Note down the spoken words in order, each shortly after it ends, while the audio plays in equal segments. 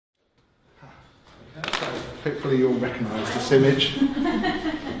hopefully you'll recognise this image.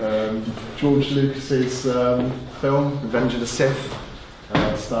 George Lucas's film, Revenge of the Sith,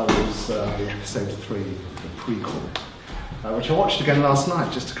 Star Wars, the Episode 3, the prequel, which I watched again last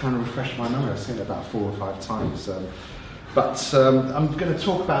night just to kind of refresh my memory. I've seen it about 4 or 5 times. But I'm going to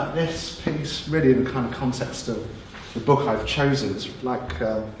talk about this piece really in the kind of context of the book I've chosen. It's like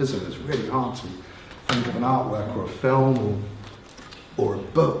Fizzle, it's really hard to think of an artwork or a film or a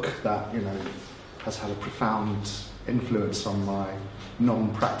book that, you know, has had a profound influence on my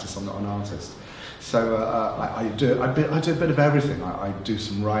non-practice. I'm not an artist. So I do a bit of everything. I do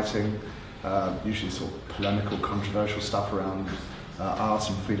some writing, usually sort of polemical, controversial stuff around art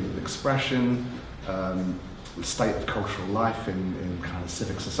and freedom of expression, the state of cultural life in kind of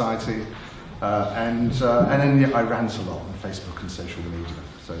civic society, and then I rant a lot on Facebook and social media.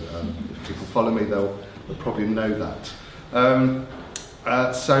 So if people follow me, they'll probably know that.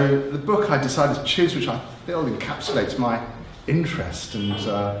 So the book I decided to choose, which I feel encapsulates my interest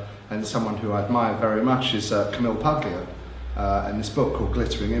and someone who I admire very much, is Camille Paglia, and this book called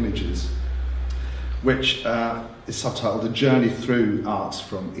Glittering Images, which is subtitled A Journey Through Art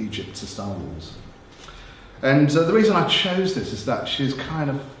from Egypt to Star Wars. And the reason I chose this is that she's kind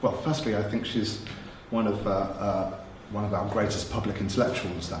of, well, firstly, I think she's one of our greatest public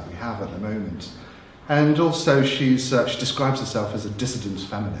intellectuals that we have at the moment. And also she describes herself as a dissident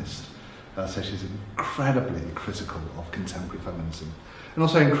feminist. So she's incredibly critical of contemporary feminism. And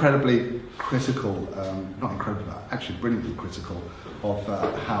also incredibly critical, not incredibly, but actually brilliantly critical of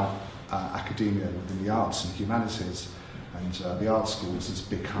how academia within the arts and humanities and the art schools is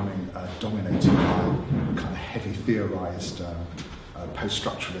becoming dominated by kind of heavy theorised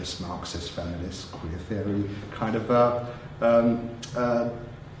post-structuralist, Marxist, feminist, queer theory kind of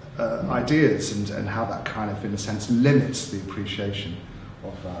ideas, and how that kind of, in a sense, limits the appreciation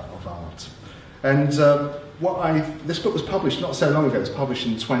of art. And this book was published not so long ago. It was published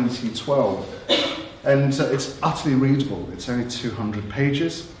in 2012, and it's utterly readable. It's only 200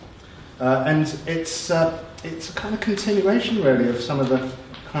 pages, and it's a kind of continuation, really, of some of the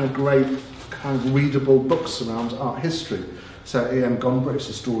kind of great, kind of readable books around art history. So E.M. Gombrich's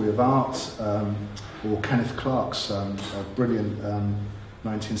The Story of Art, or Kenneth Clarke's brilliant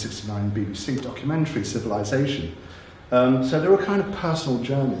 1969 BBC documentary, Civilization. So there were kind of personal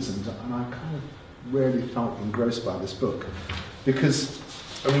journeys, and I kind of really felt engrossed by this book, because,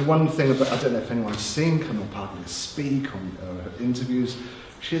 I mean, one thing about, I don't know if anyone's seen Camille Paglia speak on interviews.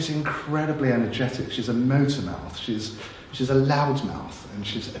 She's incredibly energetic. She's a motor mouth. She's a loud mouth, and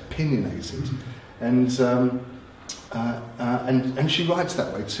she's opinionated, and she writes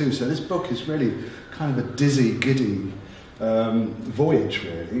that way too. So this book is really kind of a dizzy, giddy voyage,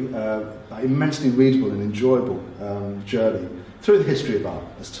 really, immensely readable and enjoyable journey through the history of art,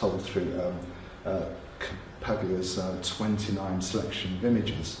 as told through Paglia's 29 selection of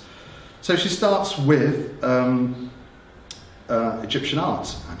images. So she starts with Egyptian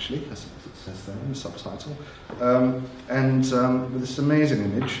art, actually, as it says there in the subtitle, with this amazing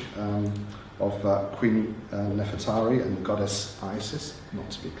image of Queen Nefertari and the goddess Isis, not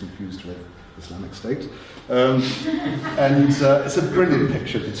to be confused with Islamic State. It's a brilliant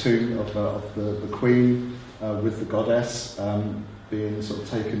picture of the tomb of the Queen with the goddess being sort of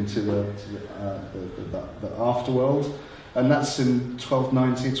taken to the afterworld, and that's in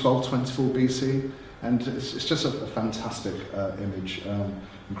 1290, 1224 BC, and it's just a fantastic image,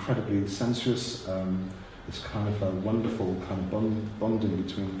 incredibly sensuous. It's kind of a wonderful kind of bonding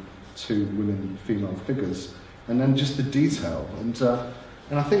between two women, female figures, and then just the detail, and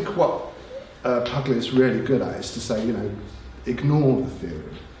I think what Paglia is really good at is to say, you know, ignore the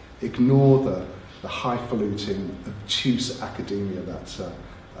theory, ignore the highfalutin, obtuse academia that's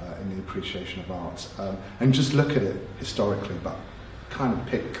in the appreciation of art, and just look at it historically, but kind of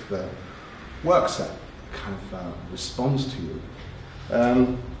pick the works that kind of responds to you.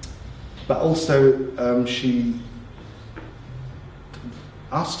 But also she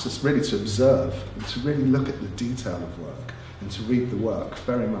asks us really to observe and to really look at the detail of work and to read the work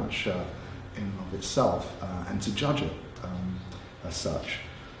very much in and of itself, and to judge it as such.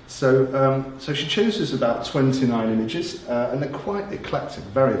 So she chooses about 29 images, and they're quite eclectic,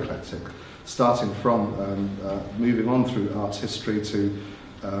 very eclectic, starting from moving on through art history to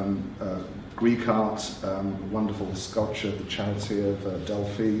Greek art, wonderful sculpture, the Charity of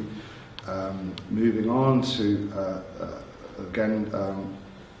Delphi, moving on to, again,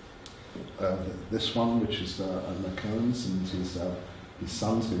 this one, which is Lacan's, and his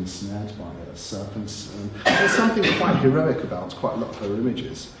son's been snared by serpents. There's something quite heroic about quite a lot of her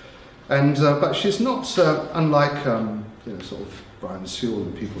images. And but she's not unlike sort of Brian Sewell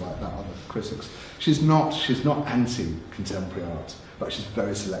and people like that, other critics. She's not anti-contemporary art, but she's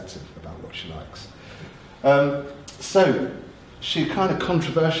very selective about what she likes. So she kind of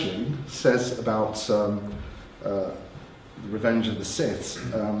controversially says about Revenge of the Sith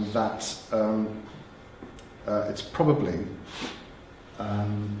that it's probably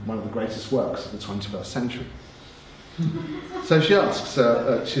one of the greatest works of the 21st century. So she asks,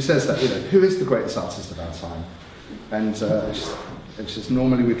 she says that, who is the greatest artist of our time? And she says,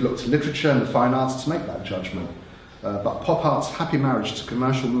 normally we'd look to literature and the fine arts to make that judgment, but pop art's happy marriage to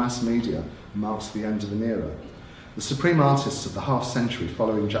commercial mass media marks the end of an era. The supreme artists of the half-century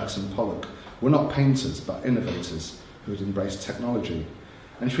following Jackson Pollock were not painters, but innovators who had embraced technology.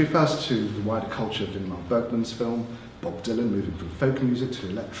 And she refers to the wider culture of Ingmar Bergman's film, Bob Dylan moving from folk music to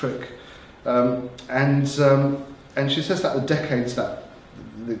electric, and she says that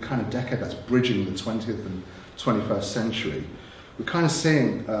the kind of decade that's bridging the 20th and 21st century, we're kind of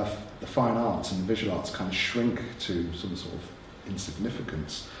seeing the fine arts and visual arts kind of shrink to some sort of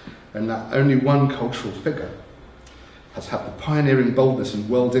insignificance, and that only one cultural figure has had the pioneering boldness and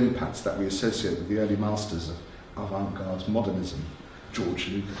world impacts that we associate with the early masters of avant-garde modernism, George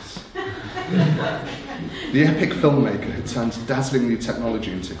Lucas. The epic filmmaker who turns dazzling new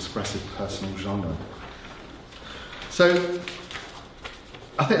technology into expressive personal genre. So,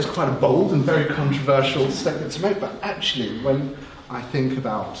 I think it's quite a bold and very controversial statement to make, but actually, when I think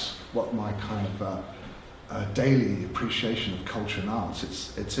about what my kind of daily appreciation of culture and arts,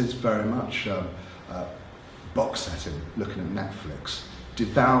 it is very much box setting, looking at Netflix,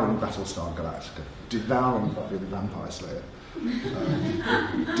 devouring Battlestar Galactica, devouring Buffy the Vampire Slayer,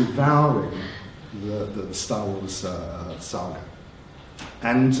 devouring the Star Wars saga.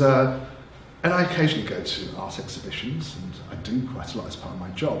 And I occasionally go to art exhibitions, and I do quite a lot as part of my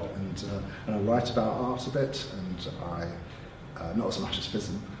job, and I write about art a bit, and I, not as much as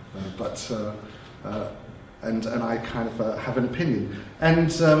FISM, and I kind of have an opinion.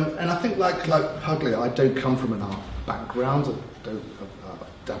 And I think like Paglia, I don't come from an art background. I've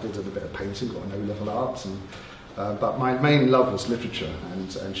dabbled in a bit of painting, got an O-level art, but my main love was literature,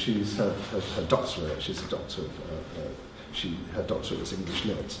 and she's her doctorate. She's a doctor of her doctorate was English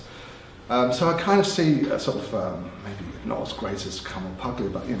Lit. So I kind of see a sort of maybe not as great as Camille Paglia,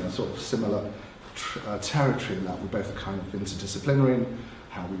 but sort of similar territory in that we're both kind of interdisciplinary in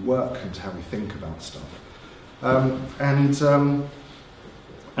how we work and how we think about stuff. And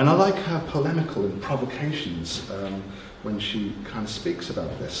I like her polemical and provocations when she kind of speaks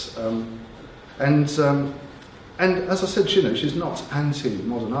about this. And as I said, she's not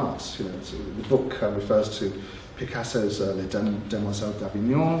anti-modern arts. The book refers to Picasso's Les Demoiselles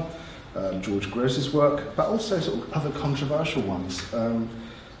d'Avignon, George Gross's work, but also sort of other controversial ones.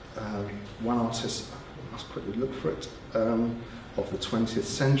 One artist, I must quickly look for it, of the 20th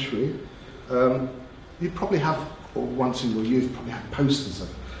century. You probably have, or once in your youth, probably had posters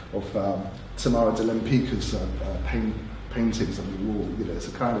of Tamara de Lempicka's paintings on the wall. It's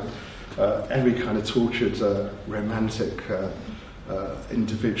a kind of, every kind of tortured, romantic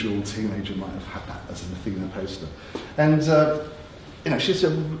individual teenager might have had that as an Athena poster. And she's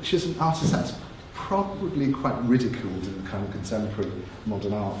an artist that's probably quite ridiculed in the kind of contemporary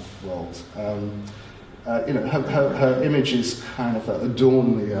modern art world. Her images kind of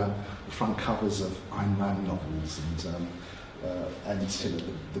adorn the front covers of Ayn Rand novels, and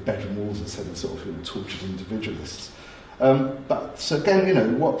the bedroom walls are said of sort of tortured individualists. But so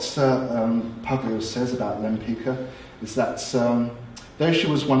again, what Paglia says about Lempicka is that though she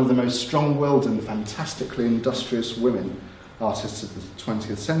was one of the most strong-willed and fantastically industrious women artists of the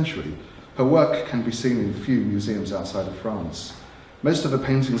 20th century, her work can be seen in few museums outside of France. Most of her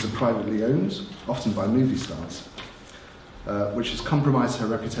paintings are privately owned, often by movie stars, which has compromised her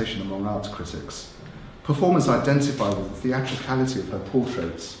reputation among art critics. Performers identify with the theatricality of her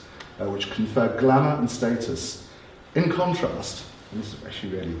portraits, which confer glamour and status. In contrast, and this is where she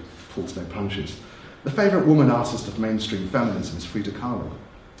really pulls no punches, the favourite woman artist of mainstream feminism is Frida Kahlo.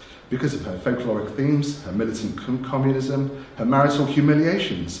 Because of her folkloric themes, her militant communism, her marital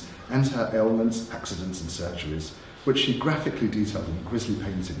humiliations, and her ailments, accidents and surgeries, which she graphically detailed in grisly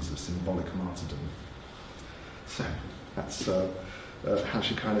paintings of symbolic martyrdom. So, that's how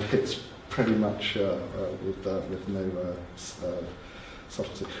she kind of hits pretty much with no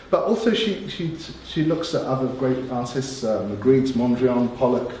subtlety. But also she looks at other great artists, Magritte, Mondrian,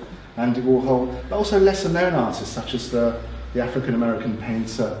 Pollock, Andy Warhol, but also lesser-known artists such as the African-American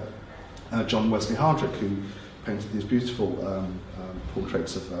painter John Wesley Hardwick, who painted these beautiful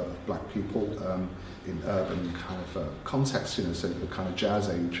portraits of black people in urban kind of context, so the kind of jazz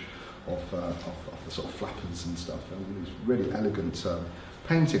age the sort of flappers and stuff, and these really elegant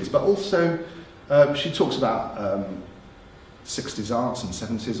paintings. But also, she talks about 60s arts and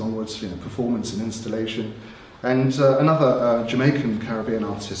 70s onwards, performance and installation. And another Jamaican Caribbean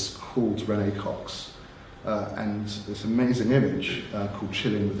artist called Rene Cox, and this amazing image called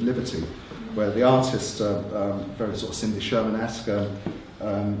Chilling with Liberty, where the artist, very sort of Cindy Sherman-esque,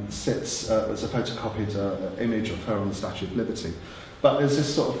 sits as a photocopied image of her on the Statue of Liberty. But there's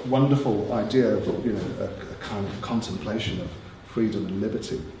this sort of wonderful idea of a kind of contemplation of freedom and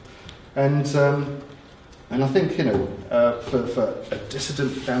liberty. And I think, for a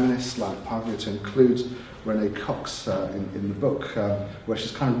dissident feminist like Paglia to include Rene Cox in the book, where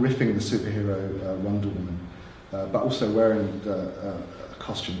she's kind of riffing the superhero Wonder Woman, but also wearing a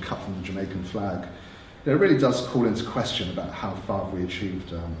costume cut from the Jamaican flag, it really does call into question about how far we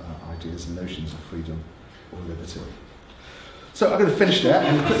achieved ideas and notions of freedom or liberty. So I'm going to finish there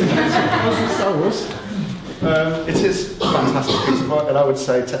and quickly into Star Wars. It is a fantastic piece of work, and I would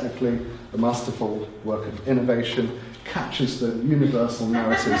say technically a masterful work of innovation, captures the universal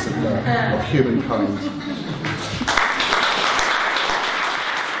narratives of humankind.